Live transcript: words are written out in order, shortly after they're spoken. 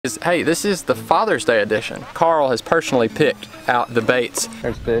Hey, this is the Father's Day edition. Carl has personally picked out the baits.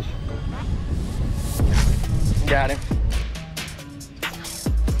 There's fish. Got him.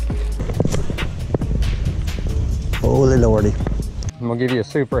 Holy lordy. I'm gonna give you a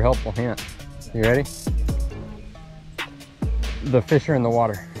super helpful hint. You ready? The fish are in the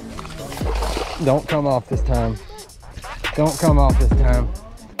water. Don't come off this time. Don't come off this time.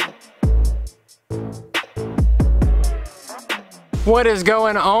 What is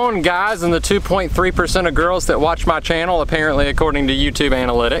going on, guys, and the 2.3% of girls that watch my channel, apparently according to YouTube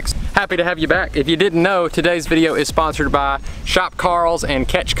analytics? Happy to have you back. If you didn't know, today's video is sponsored by Shop Karls and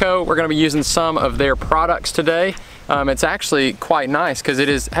Catch Co. We're gonna be using some of their products today. It's actually quite nice because it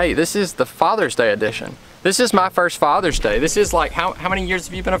is, hey, this is the Father's Day edition. This is my first Father's Day. This is like, how many years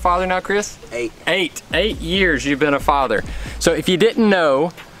have you been a father now, Chris? 8. 8 years you've been a father. So if you didn't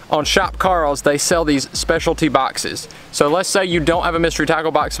know, on Shop Karls, they sell these specialty boxes. So let's say you don't have a Mystery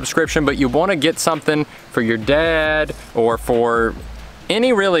Tackle Box subscription, but you wanna get something for your dad or for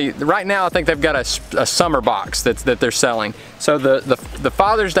any really, right now I think they've got a summer box that they're selling. So the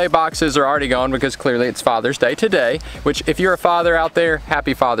Father's Day boxes are already gone because clearly it's Father's Day today, which if you're a father out there,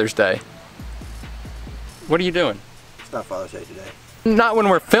 happy Father's Day. What are you doing? It's not Father's Day today. Not when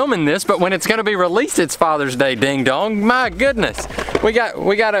we're filming this, but when it's gonna be released, it's Father's Day, ding dong. My goodness. We got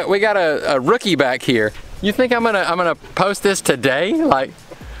a rookie back here. You think I'm gonna post this today? Like,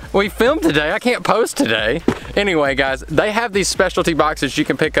 we filmed today, I can't post today. Anyway, guys, they have these specialty boxes you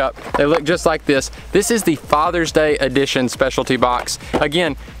can pick up. They look just like this. This is the Father's Day edition specialty box.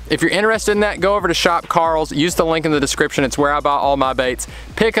 Again, if you're interested in that, go over to Shop Karls, use the link in the description. It's where I buy all my baits.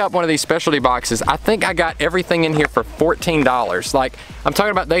 Pick up one of these specialty boxes. I think I got everything in here for $14. Like, I'm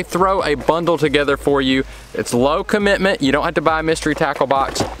talking about, they throw a bundle together for you. It's low commitment. You don't have to buy a Mystery Tackle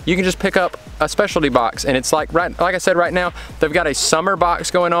Box. You can just pick up a specialty box, and it's like I said, right now, they've got a summer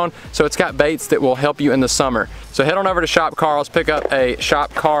box going on, so it's got baits that will help you in the summer. So head on over to Shop Karls, pick up a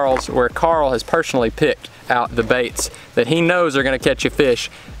Shop Karls where Carl has personally picked out the baits that he knows are gonna catch you fish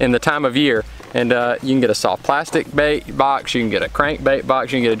in the time of year. And you can get a soft plastic bait box, you can get a crankbait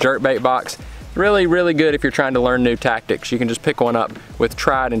box, you can get a jerk bait box. Really, really good if you're trying to learn new tactics. You can just pick one up with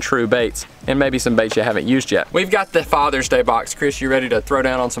tried and true baits and maybe some baits you haven't used yet. We've got the Father's Day box. Chris, you ready to throw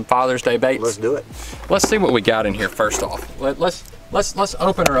down on some Father's Day baits? Let's do it. Let's see what we got in here first off. Let's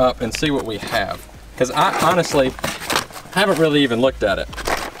open her up and see what we have. Because I honestly haven't really even looked at it.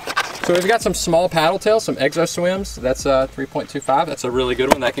 So we've got some small paddle tails, some Exo Swims. That's 3.25. That's a really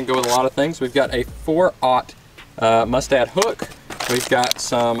good one. That can go with a lot of things. We've got a 4/0 Mustad hook. We've got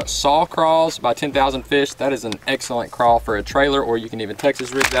some Saw Crawls by 10,000 Fish. That is an excellent crawl for a trailer, or you can even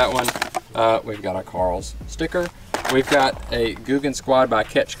Texas rig that one. We've got a Karls sticker. We've got a Googan Squad by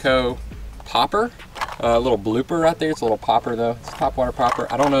Catch Co popper. A little blooper right there. It's a little popper though. It's a topwater popper.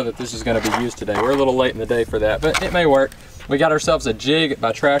 I don't know that this is going to be used today. We're a little late in the day for that, but it may work. We got ourselves a jig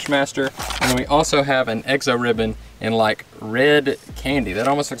by Trashmaster, and then we also have an Exo ribbon in like red candy. That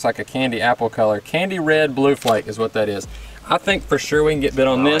almost looks like a candy apple color. Candy red blue flake is what that is. I think for sure we can get bit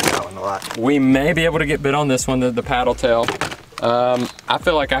on this. I like that one a lot. We may be able to get bit on this one, the paddle tail. I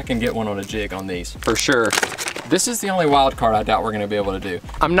feel like I can get one on a jig on these for sure. This is the only wild card I doubt we're gonna be able to do.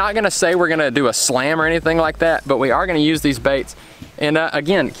 I'm not gonna say we're gonna do a slam or anything like that, but we are gonna use these baits. And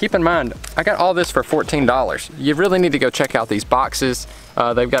again, keep in mind, I got all this for $14. You really need to go check out these boxes.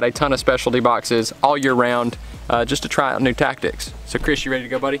 They've got a ton of specialty boxes all year round, just to try out new tactics. So Chris, you ready to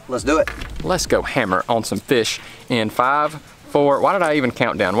go, buddy? Let's do it. Let's go hammer on some fish in 5, 4, why did I even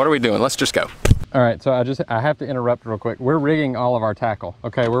count down? What are we doing? Let's just go. All right, so I have to interrupt real quick. We're rigging all of our tackle,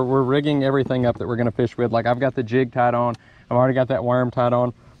 okay? We're rigging everything up that we're gonna fish with. Like, I've got the jig tied on. I've already got that worm tied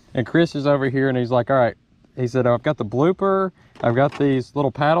on. And Chris is over here and he's like, all right. He said, oh, I've got the blooper. I've got these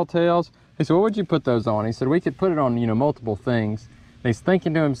little paddle tails. He said, what would you put those on? He said, we could put it on, you know, multiple things. And he's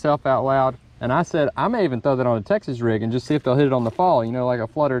thinking to himself out loud. And I said, I may even throw that on a Texas rig and just see if they'll hit it on the fall, you know, like a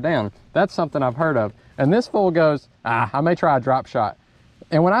flutter down. That's something I've heard of. And this fool goes, I may try a drop shot.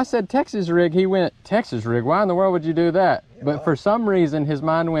 And when I said Texas rig, he went, Texas rig? Why in the world would you do that? But for some reason, his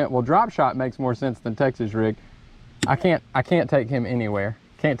mind went, well, drop shot makes more sense than Texas rig. I can't take him anywhere.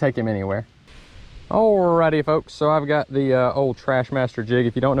 Can't take him anywhere. Alrighty, folks. So I've got the old Trashmaster jig.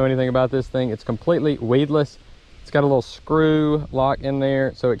 If you don't know anything about this thing, it's completely weedless. It's got a little screw lock in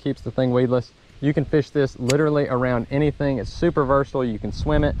there, so it keeps the thing weedless. You can fish this literally around anything. It's super versatile. You can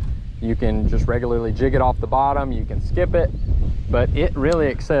swim it. You can just regularly jig it off the bottom. You can skip it, but it really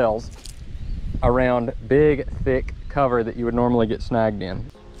excels around big, thick cover that you would normally get snagged in.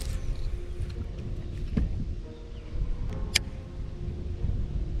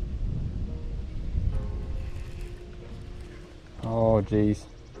 Oh, geez.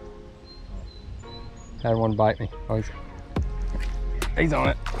 Had one bite me. Oh, he's on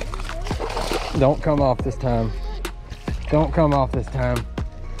it. Don't come off this time. Don't come off this time.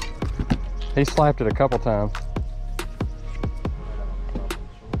 He slapped it a couple times.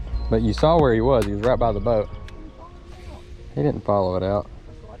 But you saw where he was. He was right by the boat. He didn't follow it out.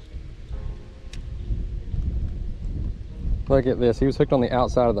 Look at this. He was hooked on the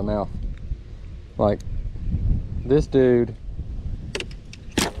outside of the mouth. Like, this dude.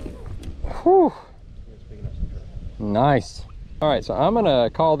 Whew. Nice. All right, so I'm gonna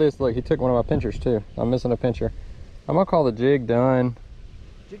call this, look, he took one of my pinchers too. I'm missing a pincher. I'm gonna call the jig done.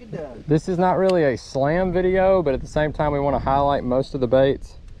 Jig done. This is not really a slam video, but at the same time, we wanna highlight most of the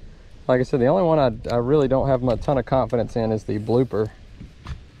baits. Like I said, the only one I really don't have a ton of confidence in is the blooper.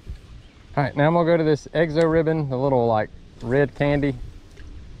 All right, now I'm gonna go to this Exo Ribbon, the little like red candy,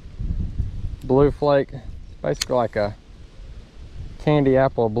 blue flake. It's basically like a candy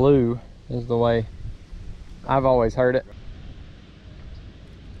apple blue is the way I've always heard it.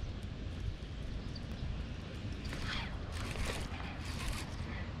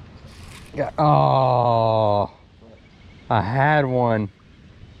 Oh, I had one.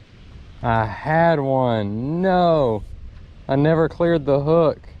 I had one. No, I never cleared the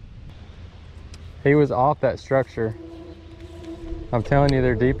hook. He was off that structure. I'm telling you,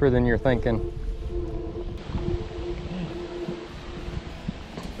 they're deeper than you're thinking.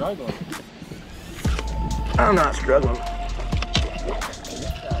 Struggling. I'm not struggling.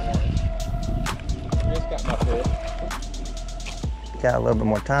 Just got my fish. Got a little bit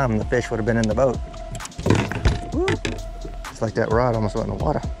more time, the fish would have been in the boat. Woo. It's like that rod almost went in the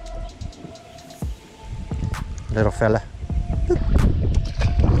water. Little fella.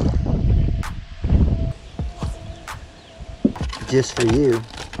 Just for you.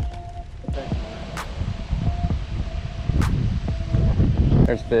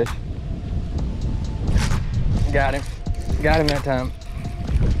 There's fish. Got him. Got him that time.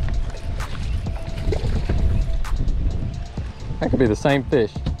 That could be the same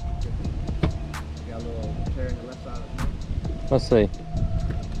fish. Got a little tear in the left side of the mouth. Let's see.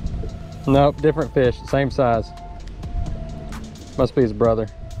 Nope, different fish, same size. Must be his brother.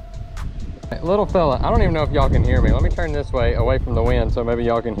 Hey, little fella, I don't even know if y'all can hear me. Let me turn this way, away from the wind, so maybe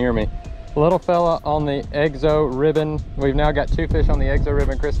y'all can hear me. Little fella on the Exo Ribbon. We've now got 2 fish on the Exo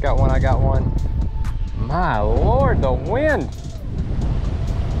Ribbon. Chris got one, I got one. My Lord, the wind.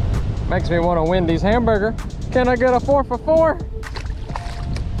 Makes me want a Wendy's hamburger. Can I get a 4 for $4?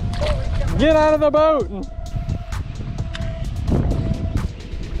 Get out of the boat.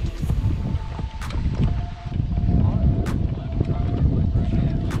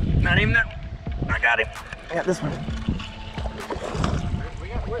 Not even that. I got him. I got this one.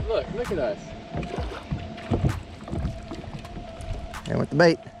 Look at us. And with the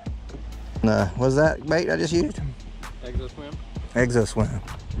bait. What's that bait I just used? Exo Swim. Exo Swim.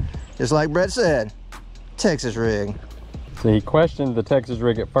 Just like Brett said, Texas rig. So he questioned the Texas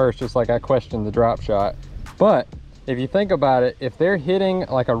rig at first, just like I questioned the drop shot. But if you think about it, if they're hitting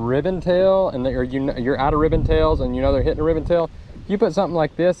like a ribbon tail and you're out of ribbon tails and you know they're hitting a ribbon tail, you put something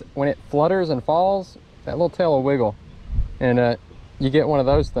like this, when it flutters and falls, that little tail will wiggle. And you get one of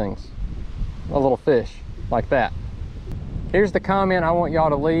those things, a little fish like that. Here's the comment I want y'all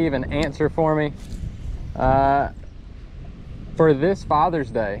to leave and answer for me. For this Father's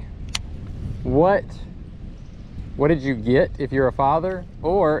Day, what did you get if you're a father?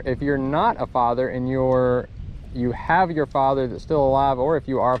 Or if you're not a father and you have your father that's still alive, or if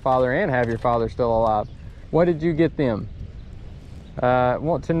you are a father and have your father still alive, what did you get them?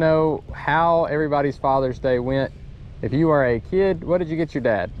 Want to know how everybody's Father's Day went. If you are a kid, what did you get your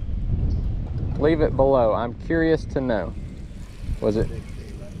dad? Leave it below. I'm curious to know. Was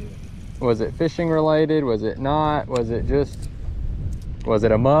it fishing related? Was it not? Was it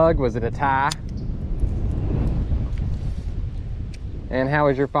a mug? Was it a tie? And how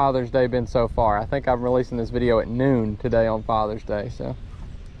has your Father's Day been so far? I think I'm releasing this video at noon today on Father's Day, so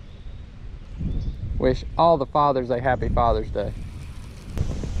wish all the fathers a happy Father's Day.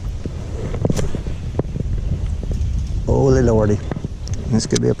 Holy Lordy. This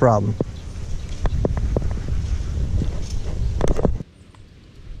could be a problem.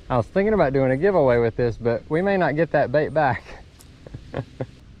 I was thinking about doing a giveaway with this, but we may not get that bait back.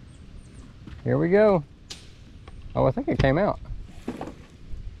 Here we go. Oh, I think it came out.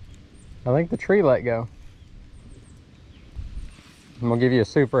 I think the tree let go. I'm gonna give you a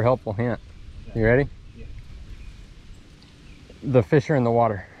super helpful hint. You ready? Yeah. The fish are in the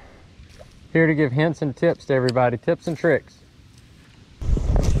water. Here to give hints and tips to everybody, tips and tricks.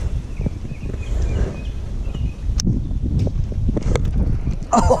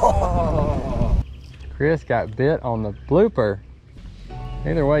 Oh. Chris got bit on the blooper.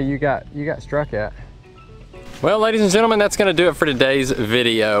 Either way, you got struck at. Well, ladies and gentlemen, that's gonna do it for today's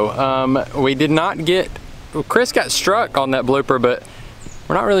video. We did not get, Chris got struck on that blooper, but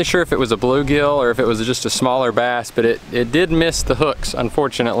we're not really sure if it was a bluegill or if it was just a smaller bass, but it did miss the hooks,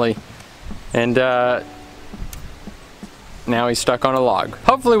 unfortunately. And now he's stuck on a log.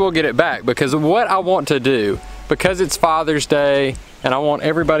 Hopefully we'll get it back, because what I want to do, because it's Father's Day, and I want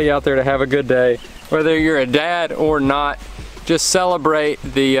everybody out there to have a good day, whether you're a dad or not, just celebrate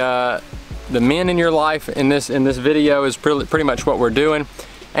the men in your life. In this video is pretty much what we're doing,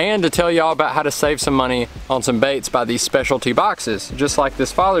 and to tell y'all about how to save some money on some baits by these specialty boxes, just like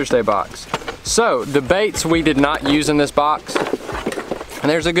this Father's Day box. So the baits we did not use in this box, and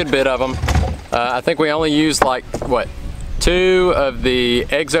there's a good bit of them. I think we only used like, what, 2 of the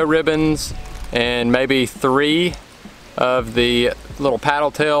Exo ribbons and maybe 3 of the little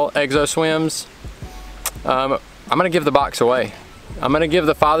paddle tail Exo swims. I'm gonna give the box away. I'm gonna give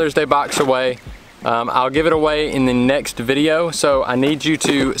the Father's Day box away. I'll give it away in the next video, so I need you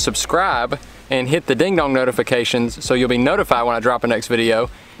to subscribe and hit the ding dong notifications so you'll be notified when I drop a next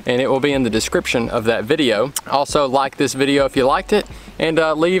video, and it will be in the description of that video. Also, like this video if you liked it, and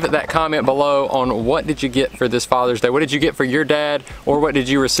leave that comment below on what did you get for this Father's Day. What did you get for your dad, or what did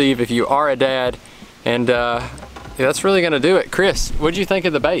you receive if you are a dad? And yeah, that's really gonna do it. Chris, what did you think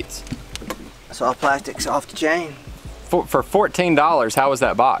of the baits? Soft plastic, soft chain. For $14, how was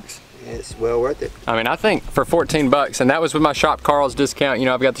that box? It's well worth it. I mean, I think for 14 bucks, and that was with my Shop Carl's discount. You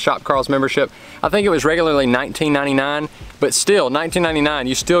know, I've got the Shop Carl's membership. I think it was regularly $19.99, but still, $19.99,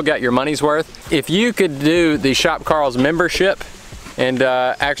 you still got your money's worth. If you could do the Shop Carl's membership and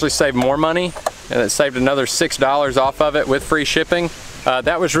actually save more money, and it saved another $6 off of it with free shipping,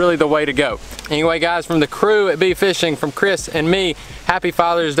 that was really the way to go. Anyway, guys, from the crew at Bee Fishing, from Chris and me, happy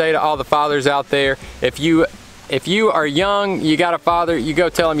Father's Day to all the fathers out there. If you are young, you got a father, you go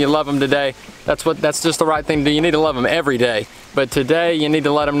tell him you love him today. That's just the right thing to do. You need to love him every day, but today you need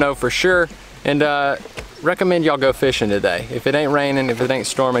to let him know for sure. And recommend y'all go fishing today. If it ain't raining, if it ain't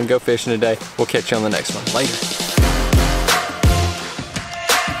storming, go fishing today. We'll catch you on the next one. Later.